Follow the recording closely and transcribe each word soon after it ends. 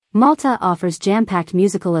Malta offers jam-packed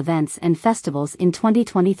musical events and festivals in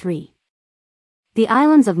 2023. The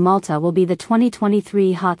islands of Malta will be the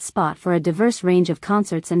 2023 hot spot for a diverse range of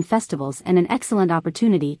concerts and festivals and an excellent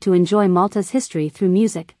opportunity to enjoy Malta's history through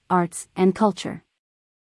music, arts, and culture.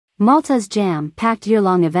 Malta's jam-packed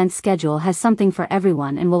year-long event schedule has something for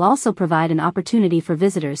everyone and will also provide an opportunity for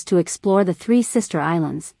visitors to explore the three sister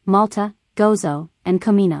islands, Malta, Gozo, and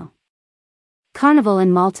Comino. Carnival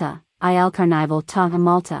in Malta, Il Carnival ta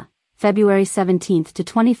Malta, February 17 to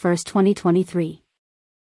 21, 2023.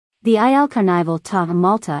 The Il Carnival ta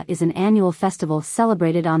Malta is an annual festival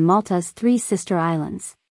celebrated on Malta's three sister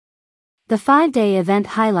islands. The 5-day event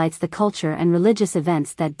highlights the culture and religious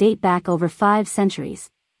events that date back over 5 centuries,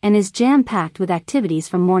 and is jam-packed with activities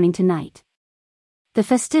from morning to night. The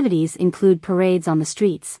festivities include parades on the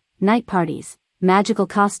streets, night parties, magical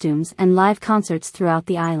costumes and live concerts throughout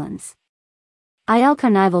the islands. Il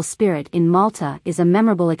Carnival spirit in Malta is a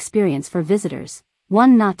memorable experience for visitors,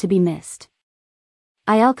 one not to be missed.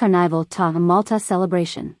 Il Carnival ta Malta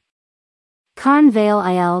celebration. Carnevale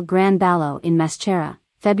il Gran Ballo in Mascara,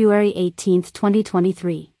 February 18,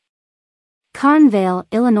 2023. Carnevale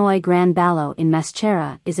Illinois Gran Ballo in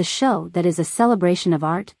Mascara is a show that is a celebration of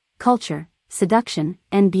art, culture, seduction,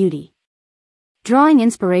 and beauty. Drawing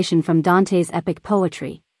inspiration from Dante's epic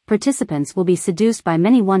poetry, participants will be seduced by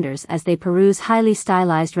many wonders as they peruse highly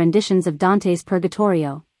stylized renditions of Dante's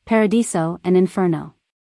Purgatorio, Paradiso, and Inferno.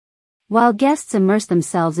 While guests immerse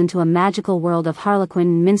themselves into a magical world of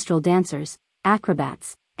harlequin minstrel dancers,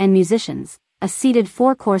 acrobats, and musicians, a seated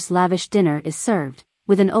 4-course lavish dinner is served,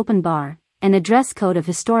 with an open bar, and a dress code of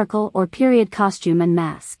historical or period costume and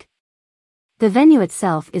mask. The venue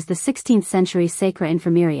itself is the 16th-century Sacra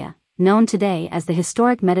Infermeria, known today as the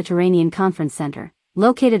historic Mediterranean Conference Center,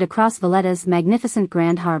 located across Valletta's magnificent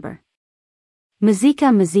Grand Harbor.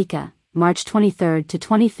 Musica Musica, March 23 to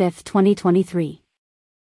 25, 2023.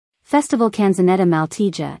 Festival Canzonetta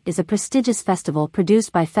Maltegia is a prestigious festival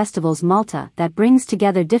produced by Festivals Malta that brings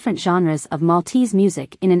together different genres of Maltese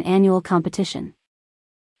music in an annual competition.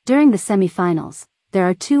 During the semi-finals, there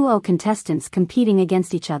are 2 contestants competing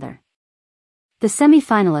against each other. The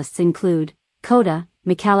semi-finalists include Coda,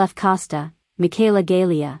 Micallef Costa, Michaela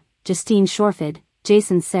Galia, Justine Shorford,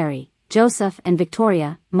 Jason Seri, Joseph and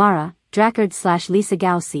Victoria, Mara, Drackard/Lisa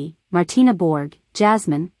Gaussi, Martina Borg,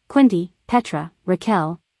 Jasmine, Quinty, Petra,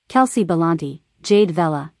 Raquel, Kelsey Belanti, Jade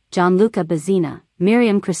Vella, Gianluca Bazzina,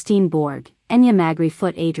 Miriam Christine Borg, Enya Magri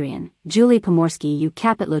Foot Adrian, Julie Pomorski U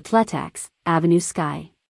Capitlu Tletax, Avenue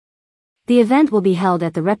Sky. The event will be held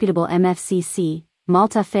at the reputable MFCC,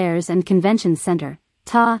 Malta Fairs and Convention Center,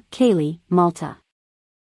 Ta, Cayley, Malta.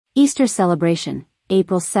 Easter celebration,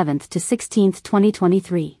 April 7 to 16,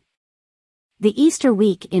 2023. The Easter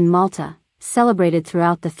week in Malta, celebrated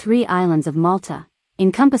throughout the 3 islands of Malta,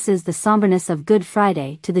 encompasses the somberness of Good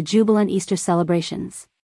Friday to the jubilant Easter celebrations.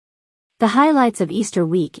 The highlights of Easter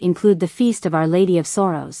week include the Feast of Our Lady of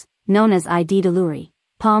Sorrows, known as Idi Deluri,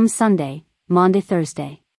 Palm Sunday, Maundy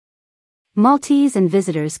Thursday. Maltese and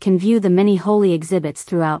visitors can view the many holy exhibits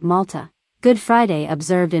throughout Malta, Good Friday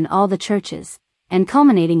observed in all the churches, and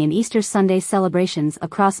culminating in Easter Sunday celebrations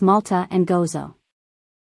across Malta and Gozo.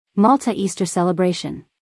 Malta Easter Celebration.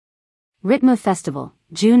 Ritmo Festival,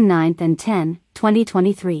 June 9 and 10,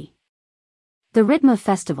 2023. The Ritmo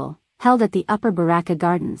Festival, held at the Upper Baraka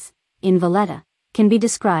Gardens, in Valletta, can be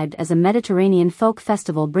described as a Mediterranean folk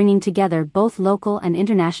festival bringing together both local and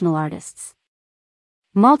international artists.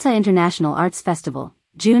 Malta International Arts Festival,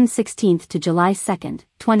 June 16 to July 2,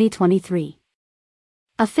 2023.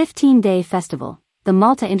 A 15-day festival, the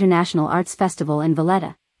Malta International Arts Festival in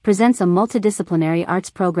Valletta, presents a multidisciplinary arts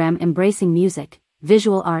program embracing music,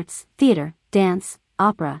 visual arts, theater, dance,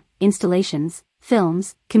 opera, installations,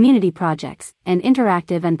 films, community projects, and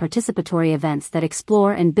interactive and participatory events that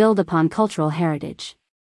explore and build upon cultural heritage.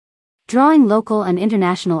 Drawing local and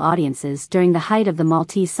international audiences during the height of the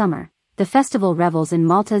Maltese summer, the festival revels in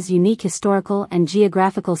Malta's unique historical and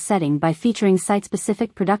geographical setting by featuring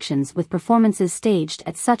site-specific productions with performances staged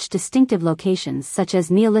at such distinctive locations such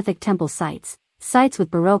as Neolithic temple sites, sites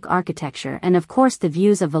with Baroque architecture and of course the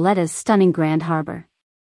views of Valletta's stunning Grand Harbor.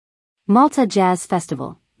 Malta Jazz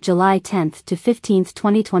Festival, July 10 to 15,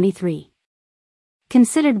 2023.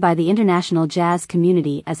 Considered by the international jazz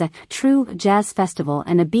community as a true jazz festival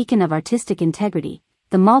and a beacon of artistic integrity,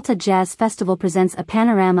 the Malta Jazz Festival presents a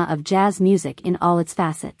panorama of jazz music in all its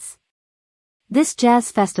facets. This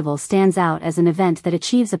jazz festival stands out as an event that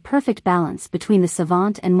achieves a perfect balance between the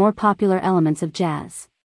savant and more popular elements of jazz.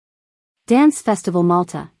 Dance Festival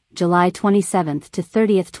Malta, July 27 to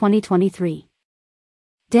 30, 2023.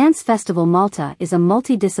 Dance Festival Malta is a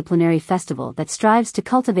multidisciplinary festival that strives to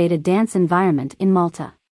cultivate a dance environment in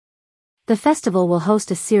Malta. The festival will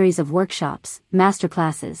host a series of workshops,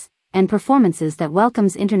 masterclasses, and performances that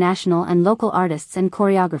welcomes international and local artists and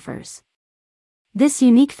choreographers. This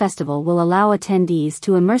unique festival will allow attendees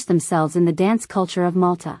to immerse themselves in the dance culture of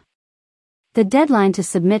Malta. The deadline to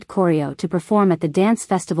submit choreo to perform at the Dance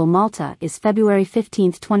Festival Malta is February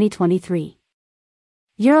 15, 2023.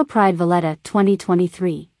 Europride Valletta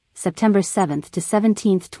 2023, September 7 to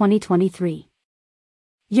 17, 2023.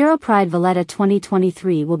 Europride Valletta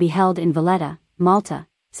 2023 will be held in Valletta, Malta,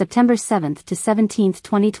 September 7 to 17,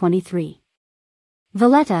 2023.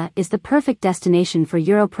 Valletta is the perfect destination for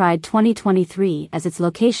Europride 2023 as its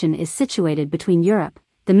location is situated between Europe,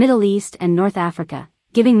 the Middle East and North Africa,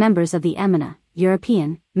 giving members of the EMENA,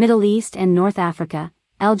 European, Middle East and North Africa,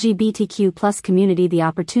 LGBTQ+ community the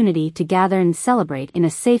opportunity to gather and celebrate in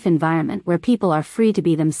a safe environment where people are free to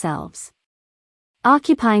be themselves.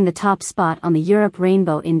 Occupying the top spot on the Europe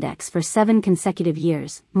Rainbow Index for 7 consecutive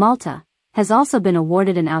years, Malta has also been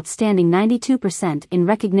awarded an outstanding 92% in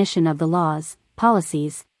recognition of the laws,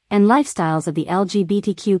 policies, and lifestyles of the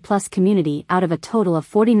LGBTQ+ community out of a total of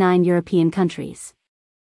 49 European countries.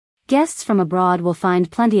 Guests from abroad will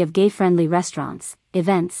find plenty of gay-friendly restaurants,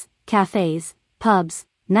 events, cafes, pubs,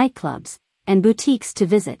 nightclubs, and boutiques to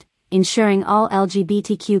visit, ensuring all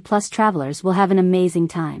LGBTQ+ travelers will have an amazing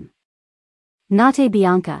time. Notte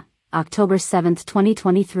Bianca, October 7,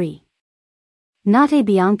 2023. Notte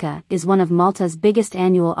Bianca is one of Malta's biggest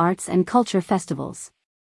annual arts and culture festivals.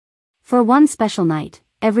 For one special night,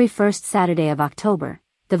 every first Saturday of October,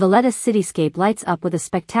 the Valletta cityscape lights up with a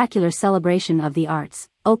spectacular celebration of the arts,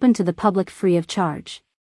 open to the public free of charge.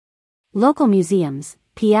 Local museums,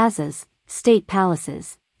 piazzas, state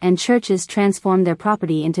palaces, and churches transform their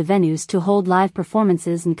property into venues to hold live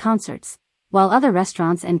performances and concerts, while other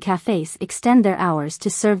restaurants and cafes extend their hours to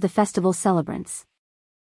serve the festival celebrants.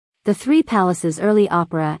 The Three Palaces Early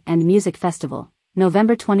Opera and Music Festival,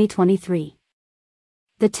 November 2023.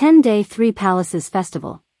 The 10-day Three Palaces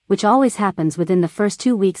Festival, which always happens within the first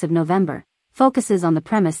 2 weeks of November, focuses on the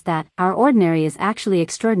premise that our ordinary is actually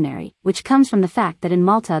extraordinary, which comes from the fact that in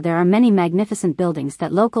Malta there are many magnificent buildings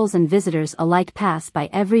that locals and visitors alike pass by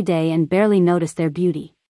every day and barely notice their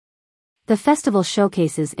beauty. The festival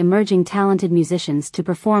showcases emerging talented musicians to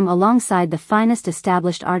perform alongside the finest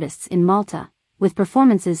established artists in Malta, with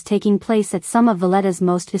performances taking place at some of Valletta's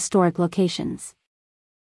most historic locations.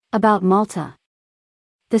 About Malta.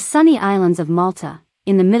 The sunny islands of Malta,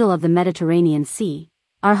 in the middle of the Mediterranean Sea,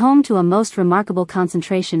 are home to a most remarkable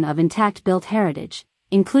concentration of intact built heritage,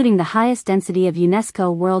 including the highest density of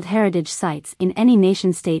UNESCO World Heritage Sites in any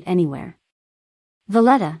nation-state anywhere.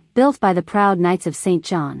 Valletta, built by the proud Knights of St.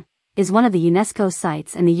 John, is one of the UNESCO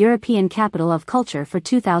sites and the European Capital of Culture for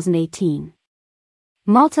 2018.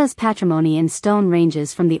 Malta's patrimony in stone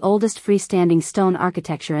ranges from the oldest freestanding stone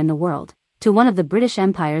architecture in the world, to one of the British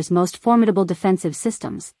Empire's most formidable defensive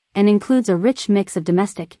systems, and includes a rich mix of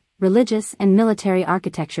domestic, religious and military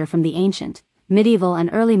architecture from the ancient, medieval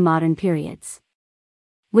and early modern periods.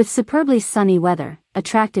 With superbly sunny weather,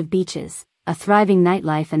 attractive beaches, a thriving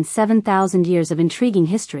nightlife and 7,000 years of intriguing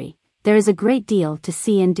history, there is a great deal to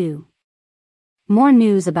see and do. More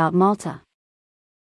news about Malta.